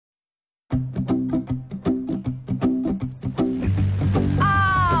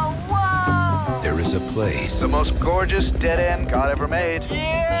is a place The most gorgeous dead-end God ever made. You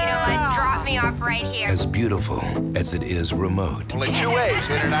know what? Drop me off right here. as beautiful as it is remote. Only two ways,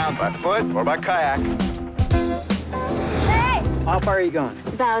 in and out, by foot or by kayak. Hey! How far are you going?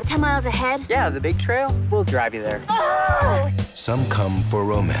 About 10 miles ahead. Yeah, the big trail. We'll drive you there. Oh! Some come for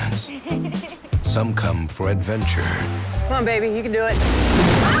romance. Some come for adventure. Come on, baby, you can do it.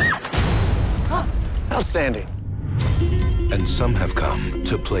 Outstanding. And some have come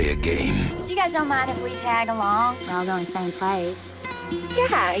to play a game. So you guys don't mind if we tag along? We're all going to the same place.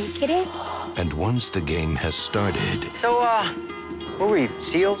 Yeah, are you kidding? And once the game has started, So, what were you,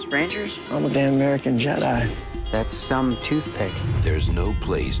 SEALs, Rangers? I'm a damn American Jedi. That's some toothpick. there's no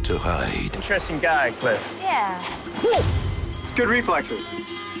place to hide. Interesting guy, Cliff. Yeah. It's good reflexes.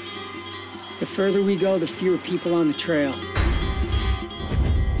 The further we go, the fewer people on the trail.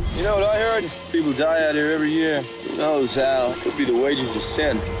 You know what I heard? People die out here every year. Who knows how? Could be the wages of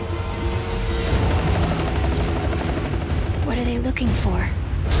sin. What are they looking for?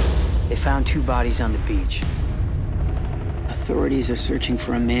 They found 2 bodies on the beach. Authorities are searching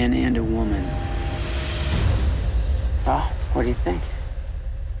for a man and a woman. Well, what do you think?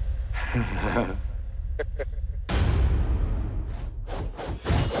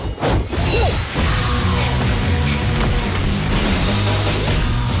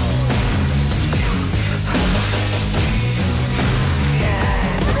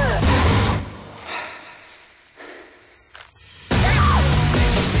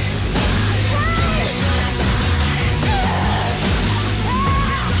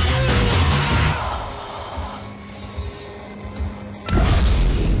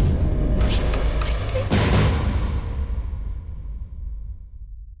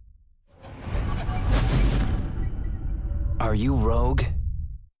 Are you rogue?